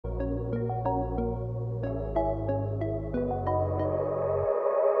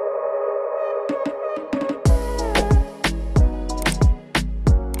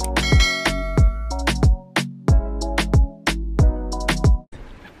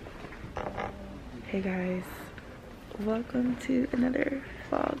Hey guys, welcome to another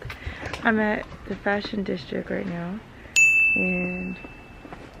vlog. I'm at the fashion district right now and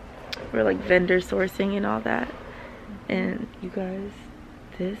we're like vendor sourcing and all that. And you guys,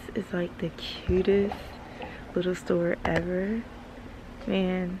 this is like the cutest little store ever.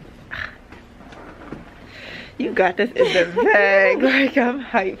 Man, you got this in the bag. Like, I'm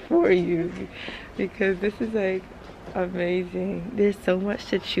hyped for you because this is like amazing. There's so much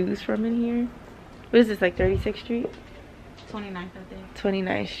to choose from in here. What is this, like 36th Street? 29th, I think.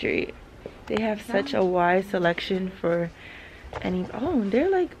 29th Street. They have such a wide selection for any. Oh, they're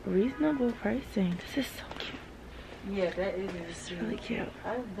like reasonable pricing. This is so cute. Yeah, that is It's really cute.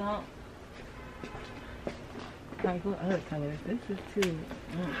 I just don't like what other colors. This is too.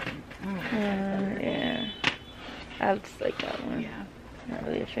 Yeah. I just like that one. Yeah. Not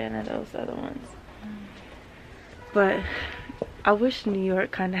really a fan of those other ones. But I wish New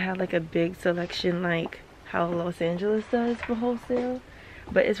York kind of had like a big selection like how Los Angeles does for wholesale,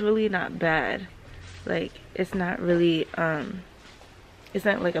 but it's really not bad. Like, it's not really it's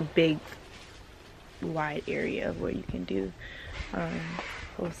not like a big wide area where you can do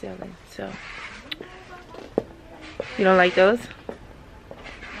wholesaling. So you don't like those?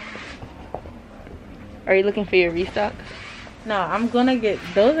 Are you looking for your restock? No, I'm gonna get,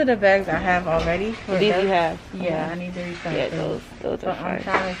 those are the bags I have already. For These those. you have? Yeah, I need to restock Yeah, those. those are fine. I'm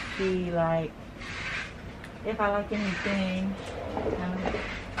trying to see like if I like anything.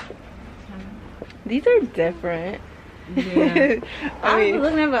 These are different. Yeah. I mean, was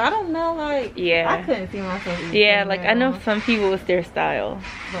looking at, but I don't know, like, yeah. I couldn't see myself eating. Yeah, like I know some people it's their style,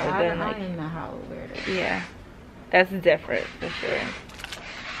 but but I then don't like, even know how to wear that. yeah, that's different for sure.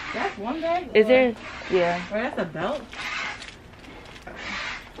 That's one bag? Is there? Yeah. Or that's a belt?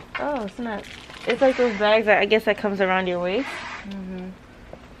 Oh, it's not. It's like those bags that I guess that comes around your waist.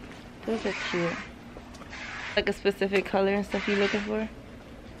 Those are cute. Like a specific color and stuff you looking for?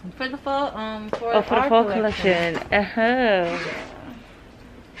 For the fall, for Oh, for the our fall collection. Oh.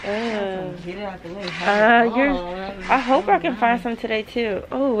 Get it out the way. I hope I can find some today too.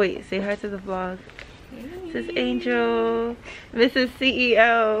 Oh wait, say hi to the vlog. This is Angel, Mrs.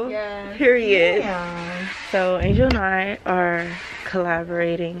 CEO. Yes. Period. Yeah. So Angel and I are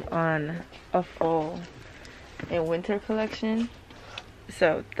collaborating on a fall and winter collection.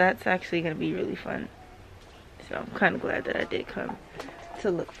 So that's actually gonna be really fun. So I'm kind of glad that I did come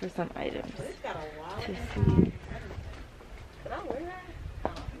to look for some items to see. Could I wear that?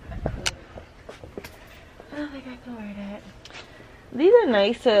 I don't think I can wear that. These are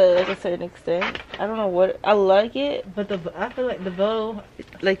nice to like a certain extent. I don't know what, I like it, But I feel like the bow,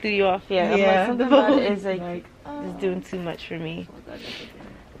 like threw you off. Yeah, I'm like, something about it is like it's doing too much for me.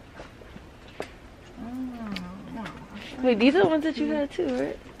 Wait, these are the ones that you had too,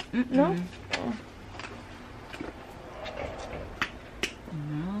 right? No? Oh.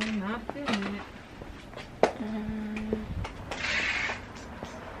 No, not feeling it.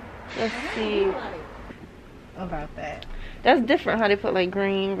 Let's see. About that. That's different how they put like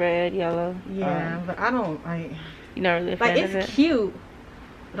green, red, yellow. Yeah, but I don't like. You're not really a fan Like, of it? it's cute.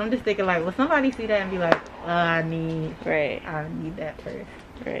 But I'm just thinking like, will somebody see that and be like, I need that first.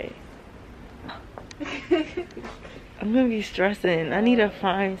 Right. I'm gonna be stressing. I need to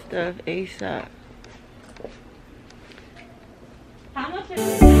find stuff ASAP. How much is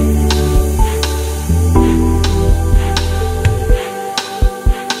it?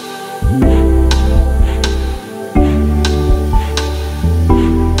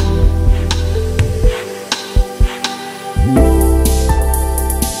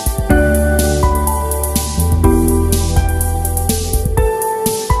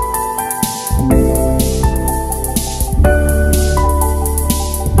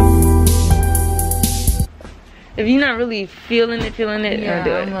 If you're not really feeling it, don't do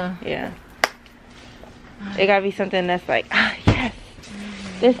it. Yeah. It gotta be something that's like, ah, yes,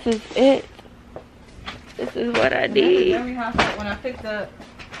 this is it. This is what I need. When I picked up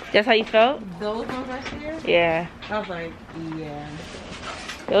That's how you felt? those ones right there, Yeah. I was like, yeah.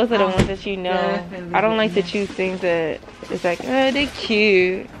 Those are the ones that you know. I don't like to choose things that it's like, they're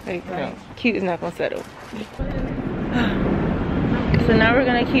cute. Like, no, cute is not gonna settle. So now we're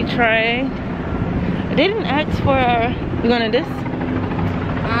gonna keep trying. They didn't ask for you going to this?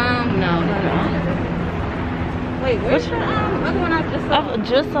 No. Wait, where's the other one I just saw? I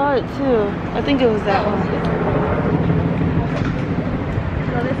just saw it too. I think it was that one.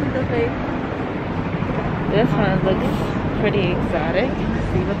 So this is the face. This one looks pretty exotic. Let's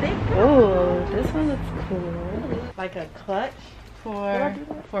see what they got. Oh, this one looks cool. Like a clutch for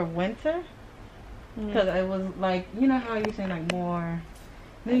winter. Because it was like, you know how you're saying like more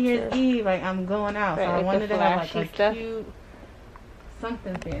New Year's Eve, like I'm going out, so I wanted to have like a stuff. cute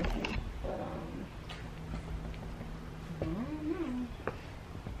something fancy.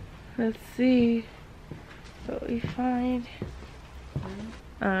 But let's see what we find.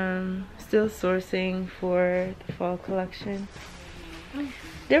 Still sourcing for the fall collection.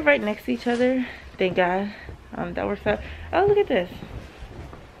 They're right next to each other. Thank God. That works out. Oh, look at this.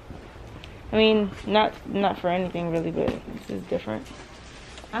 I mean, not for anything really, but this is different.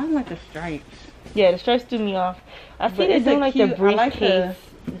 I don't like the stripes. Yeah, the stripes threw me off. I see they do like the briefcase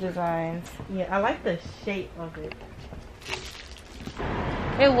designs. Yeah, I like the shape of it.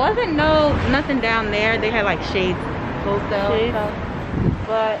 It wasn't nothing down there. They had like shades, wholesale stuff.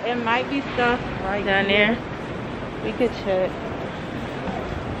 But it might be stuff right down there. We could check.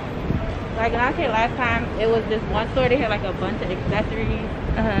 Like when I said last time, it was this one store. They had like a bunch of accessories.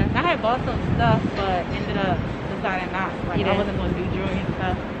 I had bought some stuff, but ended up deciding not. Like I wasn't going to do jewelry and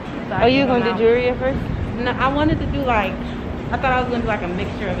stuff. So oh, you were going to do jewelry at first? No, I wanted to do like, I thought I was going to do like a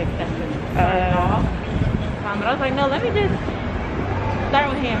mixture of accessories. But I was like, no, let me just start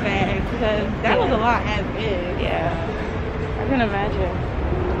with handbags because that was a lot as is. Yeah, I can imagine.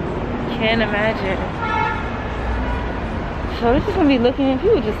 Can't imagine. So this is gonna be looking at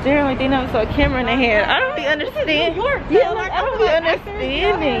people just staring like they never saw a camera in their hand. I don't be understanding. Yeah, like, I don't be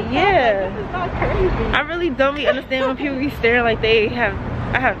understanding. Yeah, this is not crazy. I really don't be understanding when people be staring like they have.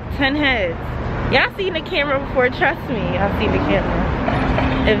 I have 10 heads. Y'all seen the camera before? Trust me, I've seen the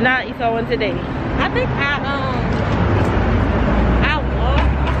camera. If not, you saw one today. I think I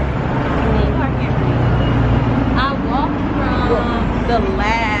walked from the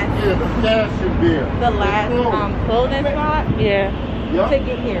last clothing spot to get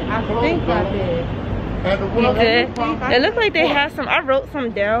here. I think I did. You did? It looked like they had some. I wrote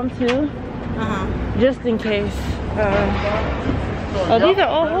some down too, just in case. Oh, these are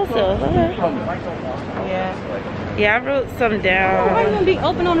all wholesale. Okay. Yeah, I wrote some down. Oh, why gonna be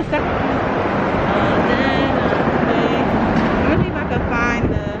open on the second? Let me see if I can find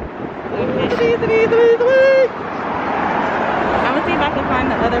the. I'm gonna see if I can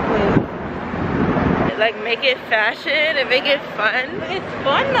find the other place. Like make it fashion and make it fun. It's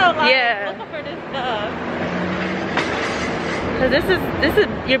fun though. Like, yeah. looking for this stuff. Cause this is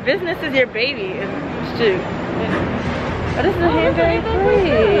your business is your baby. Shoot. Oh, this is a handbag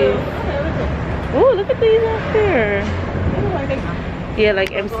place. Oh, look at these out there. Yeah, like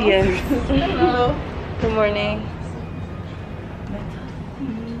MCNs. Hello. Good morning.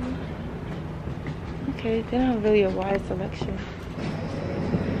 Okay, they don't have really a wide selection.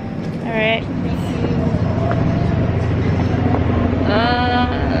 Alright.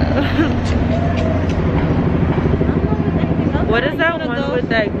 What does that one with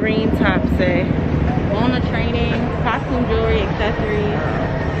that green top say? Bona training, costume jewelry, accessories.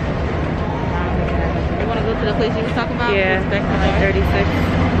 You want to go to the place you were talking about? Yeah, 36.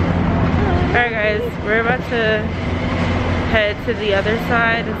 Alright guys, we're about to head to the other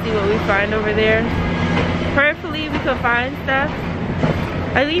side and see what we find over there. Prayerfully we could find stuff.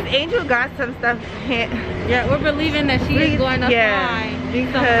 At least Angel got some stuff. Yeah, we're believing that she is going to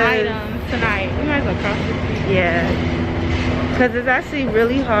find some items tonight. We might as well cross the street. Yeah. Because it's actually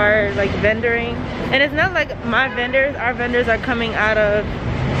really hard, like vendoring. And it's not like my vendors, our vendors are coming out of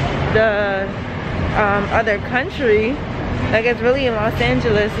the other country. Like it's really in Los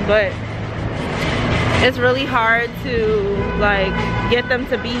Angeles, but it's really hard to like get them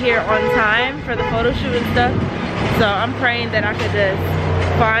to be here on time for the photo shoot and stuff. So I'm praying that I could just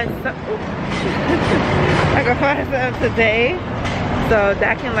find some I can find something today so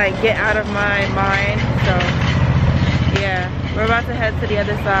that can like get out of my mind. So yeah, we're about to head to the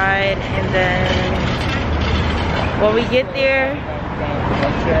other side, and then when we get there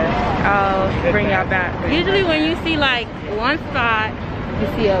I'll bring y'all back. Usually when you see like one spot, you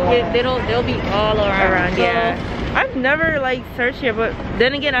see a lot. They'll be all around. So, yeah. I've never like searched here, but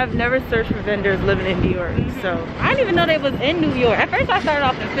then again I've never searched for vendors living in New York. So I didn't even know they was in New York. At first I started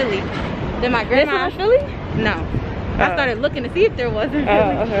off in Philly. Then my grandma. This is Philly? No. I started looking to see if there was in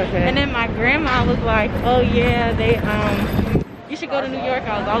Philly. Okay. And then my grandma was like, oh yeah, they you should go to New York.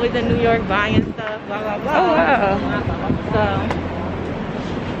 I was always in New York buying stuff, blah blah blah. Oh wow. So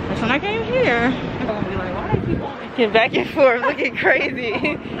that's when I came here. I'm gonna be like, why are people get back and forth looking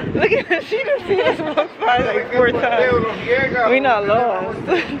crazy? Look at her, she done seen us walk by like 4 times. We not lost.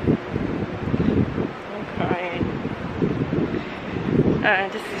 I'm crying.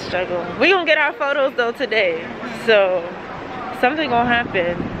 Alright, this is a struggle. We gonna get our photos though today, so something gonna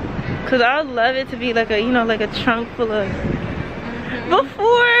happen. Cause I would love it to be like a, you know, like a trunk full of.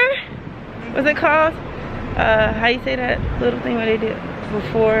 Before, what's it called? how you say that little thing what they did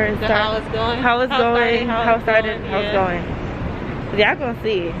before it started? How it's going? How it's going, how it started, how it's yeah. going. Y'all gonna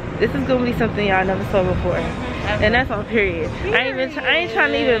see. This is gonna be something y'all never saw before. And that's on period. I ain't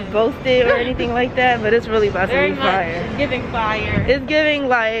trying to even boast it or anything like that, but it's really about to be fire. It's giving fire. It's giving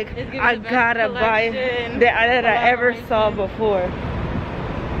like I gotta buy that I ever saw before.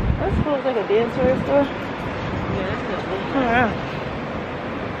 That's cool. It's like a dancewear store. Yeah, that's good. Oh wow.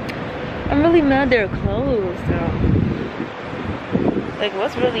 I'm really mad they're closed though. Like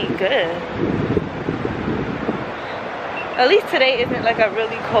what's really good? At least today isn't like a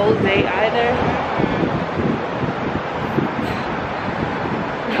really cold day either.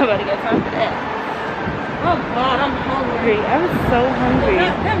 Nobody got time for that. Oh God, I'm hungry. I'm so hungry.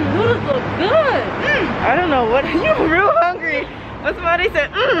 Them noodles look good. I don't know what. You real hungry. When somebody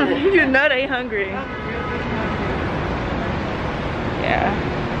said, you know they hungry. Yeah.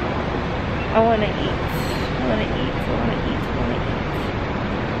 I wanna eat. I wanna eat. I wanna eat. I wanna eat.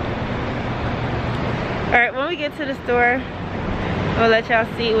 Alright, when we get to the store, I'll let y'all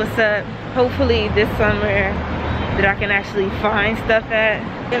see what's up. Hopefully this summer that I can actually find stuff at.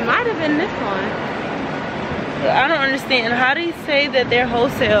 It might have been this one. I don't understand. How do you say that they're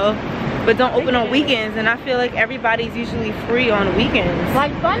wholesale but don't open on weekends? And I feel like everybody's usually free on weekends.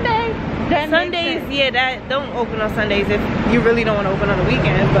 Like Sundays. Sundays, yeah, that don't open on Sundays if you really don't want to open on the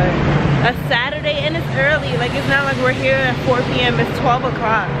weekend. But a Saturday, and it's early. Like it's not like we're here at 4 p.m. It's 12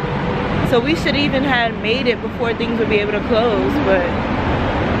 o'clock. So we should even have made it before things would be able to close. But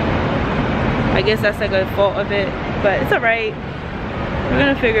I guess that's like a fault of it. But it's alright. We're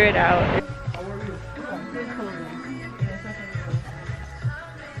gonna figure it out.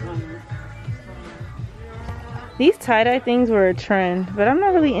 These tie-dye things were a trend, but I'm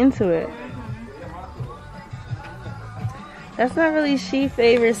not really into it. That's not really She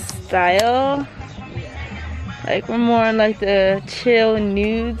Favorite style. Like we're more on like the chill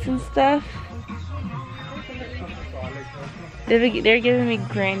nudes and stuff. They're giving me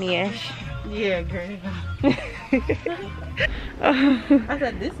granny-ish. Yeah, granny. Oh. I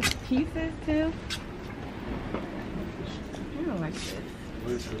said this is pieces too. I don't like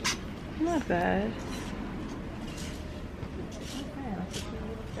this. Not bad.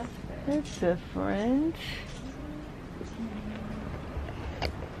 It's different.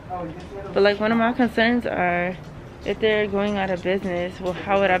 But like one of my concerns are if they're going out of business, well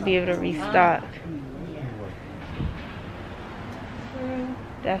how would I be able to restock?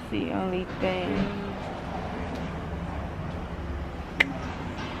 That's the only thing.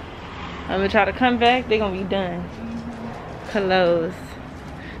 I'm gonna try to come back, they're gonna be done. Closed.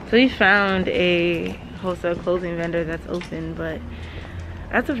 So we found a wholesale clothing vendor that's open, but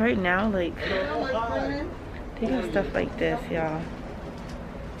as of right now, like they got stuff like this, y'all.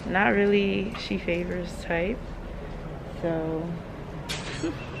 Not really She Favors type. So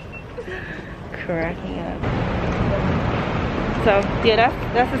cracking up. So yeah,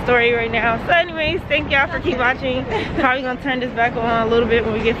 that's the story right now. So anyways, thank y'all for keep watching. Probably gonna turn this back on a little bit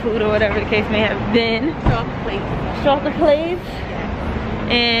when we get food or whatever the case may have been. Show off the plate. Show off the plates.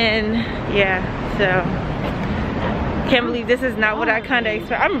 And yeah, so can't believe this is not what I kind of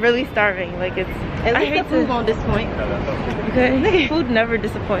expect. I'm really starving. Like it's. At least the food won't disappoint. Okay, food never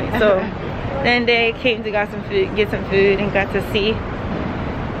disappoints. So then they came to get some food, and got to see.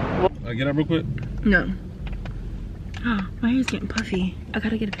 Get up real quick. No. Oh, my hair's getting puffy. I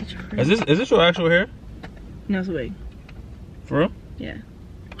gotta get a picture first. Is this your actual hair? No, it's a wig. For real? Yeah.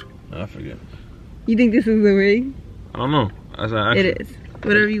 I forget. You think this is a wig? I don't know. It is.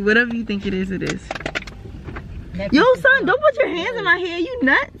 Whatever you think it is, it is. Yo, son, don't put your hands in my hair. You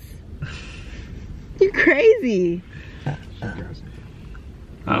nuts? You crazy. To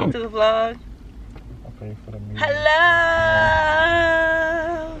the vlog. Hello.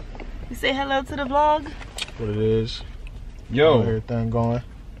 You say hello to the vlog? What it is. Yo. Everything going.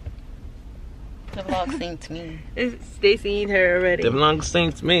 The vlog synced me. They seen her already. The vlog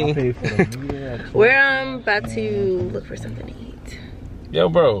stinks me. We're about to look for something to eat. Yo,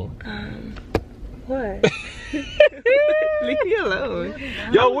 bro. What? Leave me alone.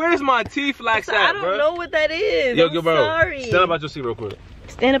 Yo, where's my T-Flax at, bro? I don't know what that is. Yo, I'm bro. sorry. Stand up out your seat real quick.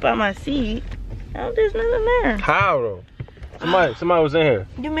 Stand up out my seat? Oh, there's nothing there. How, bro? Somebody was in here.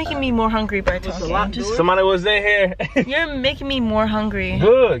 You're making me more hungry by talking. Somebody was in here. You're making me more hungry.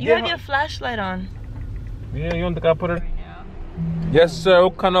 Good. You have your flashlight on. Yeah, you don't think I put it? Yes, sir.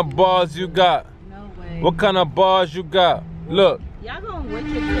 What kind of bars you got? No way. What kind of bars you got? Look. Y'all gonna wait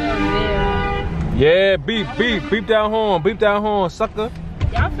your tail there. Yeah, beep that horn, sucker.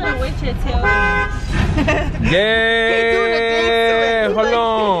 Y'all finna wait your tail there. Yeah, hold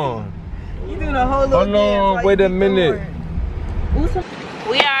on. You doing doing a whole little Hold on, dance, wait a minute.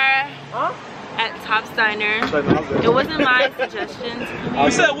 We are at Top's Diner. It wasn't my suggestion to come here.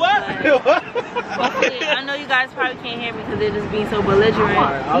 You said what? Hopefully, I know you guys probably can't hear me because they're just being so belligerent.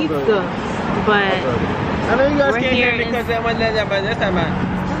 But I know you guys we're can't here hear because that one that's time man.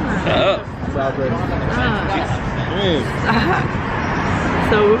 Shut up.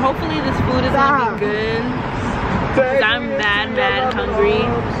 So hopefully this food is gonna be good. Cause I'm mad hungry.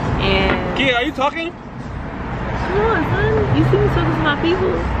 And Kia, are you talking? come on, son. You see me talking to my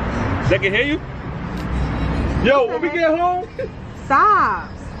people. They can hear you? Yo, when we get home, Stop.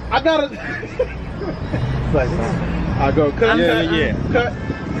 I gotta. I go cut. Yeah. Cut.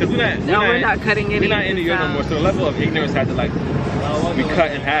 Cause We're not cutting any. We're not in New York no more, so the level of ignorance had to like be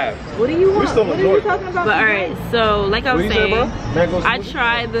cut in half. What do you want? still What in are you York. talking about? But alright, so like I was What you say, saying, bro? Mango I smoothie?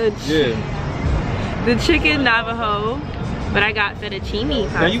 tried the chicken Navajo, but I got fettuccine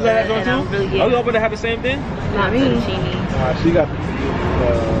pasta. Now you got that and going I'm too? really Are you open to have the same thing? not fettuccine. She got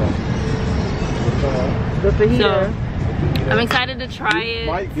The fajita. So I'm excited to try it.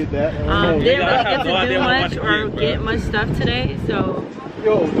 might get that. Didn't Yeah, I really have get no to idea do how much much or it is, get bro. much stuff today, so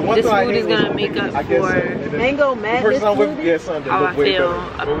Yo, the one this thing I food hate is gonna was- make up I guess for and then Mango the madness person I'm with smoothie? gets something how I look way feel.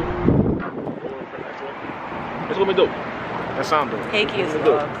 better. That's what we do. That sound dope. Hey, kids That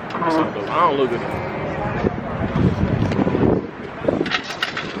vlog. sound dope. I don't look good.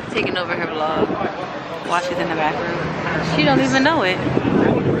 Taking over her vlog while she's in the bathroom. She don't even know it.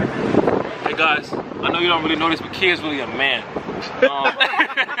 Hey guys, I know you don't really know this, but Kia's really a man.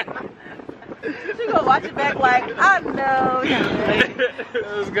 She gonna watch it back like, I know.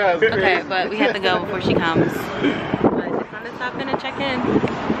 This guy's crazy. Okay, but we have to go before she comes. But just wanted to stop in and check in.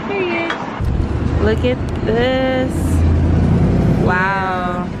 Period. Look at this.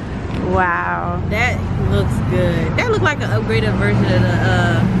 Wow. Wow. That looks good. That looks like an upgraded version of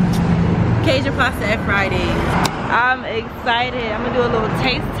the Cajun pasta at Friday. I'm excited. I'm gonna do a little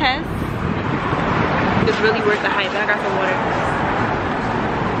taste test. It's really worth the hype. I got some water.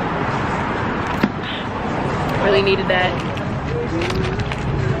 Really needed that.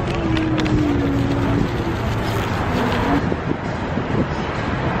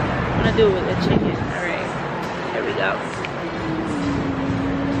 I'm gonna do it with the chicken. Alright. Here we go.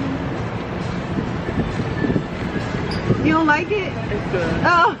 You don't like it? It's good.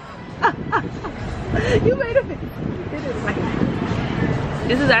 Oh. You made a face. You didn't like it.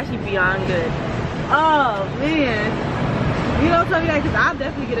 This is actually beyond good. Oh man. You don't tell me that because I'll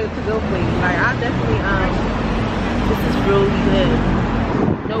definitely get a to-go plate. Like I'll definitely This is really good.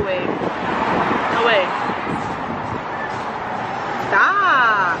 No way. No way.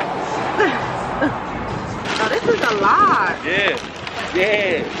 stop. Oh, this is a lot. Yeah.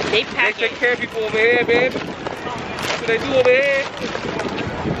 They They pack take it. care of people over here, babe. That's what they do over here.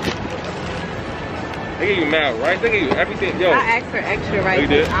 They give you mad rice. They give you everything. Yo. I asked for extra rice. you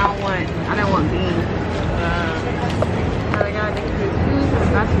did? I don't want beans. I got to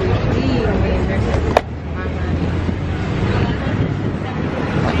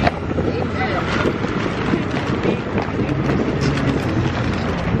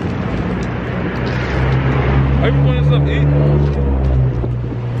Are you putting this up to eat?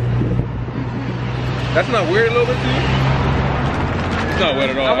 That's not weird a little bit to you? It's not weird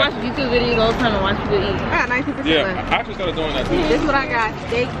at all. I watch YouTube videos all the time and watch people eat. I got 19% Yeah, left. I actually started doing that too. This is what I got.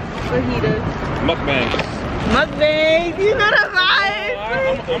 Steak, fajitas. Mukbang. Mukbang. You know the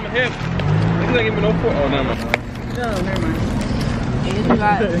vibes. I'm hip. This ain't even no pork. Oh, never mind. No, never mind. And you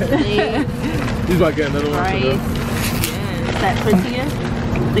got steak, He's about to get another one. rice, Yeah. that tortilla.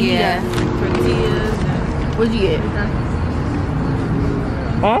 Yeah. Tortillas. What'd you get?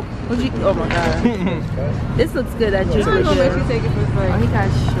 Huh? What'd you? Oh my god. This looks good. That I'm juice not looks gonna let you good. take it first Oh, bite. he got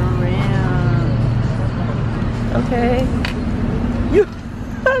shrimp. Okay. You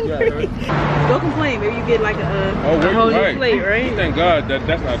hungry? Don't complain. Maybe you get like a. Oh, wait, whole new right. plate, right? Thank God that's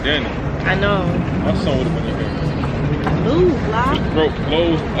not Danny. I know. My son would have been in here. Move, Block. His throat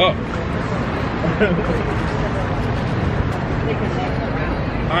closed up.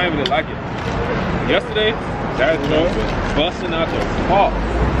 I ain't really like it. Yesterday, that joke was busting out the park.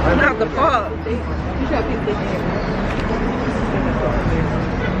 Not the fault. You should have picked this here.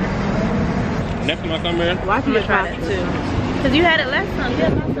 Next time I come here, Why I'm gonna try that too. Cause you had it last time. You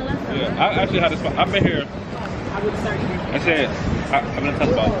had pasta last time. yeah, I actually had this. I've been here. I said I've been in touch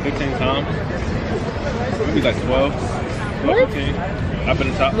about 15 times. Maybe like 12, 15. I've been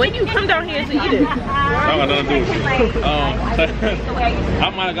in touch. When you come down here to eat it? I got nothing to do with it. I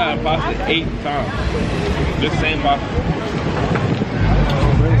might have gotten pasta 8 times. This same pasta.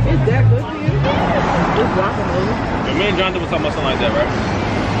 It's that good for you? It's guacamole. And me and John was talking about something like that, right?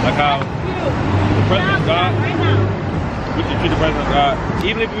 like how the presence of God, we should treat the presence of God,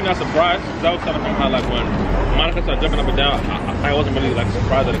 even if you're not surprised. Because I was telling him how like when Monica started jumping up and down, I wasn't really like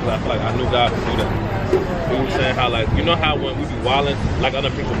surprised at it because I feel like I knew God could do that. We were saying how like, you know how when we be wilding, like other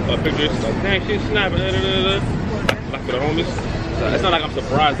people pictures, like dang, she's snapping, like for the homies. So it's not like I'm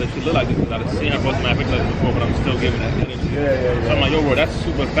surprised that she look like this because I've seen her post my pictures like before, but I'm still giving that energy. So I'm like, yo, bro, that's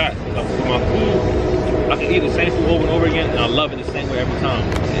super fat. Like, with my food, I can eat the same food over and over again, and I love it the same way every time.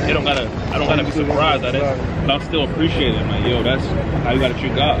 I don't gotta be surprised at it, but I'm still appreciating it. Like, yo, that's how you gotta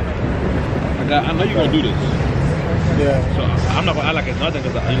treat God. I know you're gonna do this. Yeah. So I'm not gonna act like it's nothing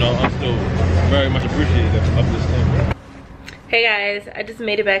because you know I'm still very much appreciative of this thing. Hey guys, I just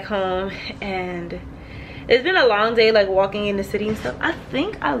made it back home and it's been a long day, like walking in the city and stuff. I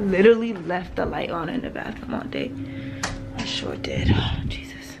think I literally left the light on in the bathroom all day. I sure did. Oh,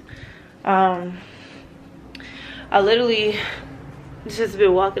 Jesus. I literally just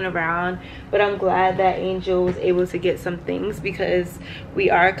been walking around, but I'm glad that Angel was able to get some things because we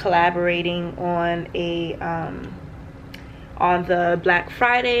are collaborating on a on the Black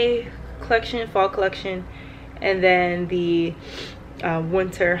Friday collection, fall collection, and then the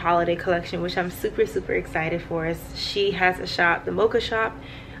winter holiday collection, which I'm super excited for. She has a shop, the Mocha Shop,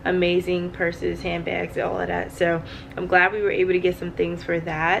 amazing purses, handbags, all of that. So I'm glad we were able to get some things for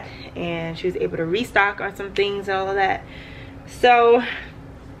that, and she was able to restock on some things, all of that. So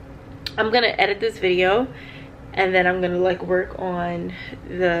I'm gonna edit this video and then I'm gonna like work on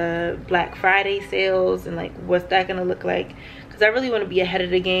the Black Friday sales and like what's that gonna look like, because I really want to be ahead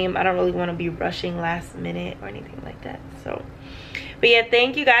of the game. I don't really want to be rushing last minute or anything like that. So but yeah,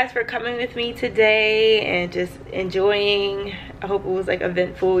 thank you guys for coming with me today and just enjoying. I hope it was like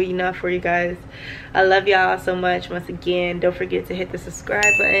eventful enough for you guys. I love y'all so much. Once again, don't forget to hit the subscribe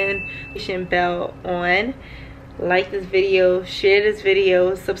button, notification bell on, like this video, share this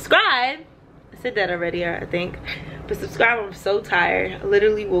video, subscribe. I said that already, I think, but subscribe. I'm so tired. I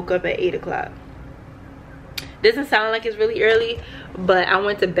literally woke up at 8 o'clock. Doesn't sound like it's really early, but I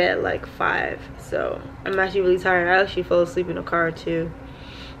went to bed like 5, so I'm actually really tired. I actually fell asleep in the car too,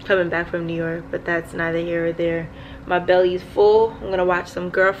 coming back from New York, but that's neither here or there. My belly's full. I'm gonna watch some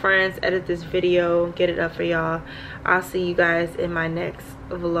Girlfriends, edit this video, get it up for y'all. I'll see you guys in my next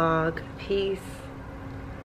vlog. Peace.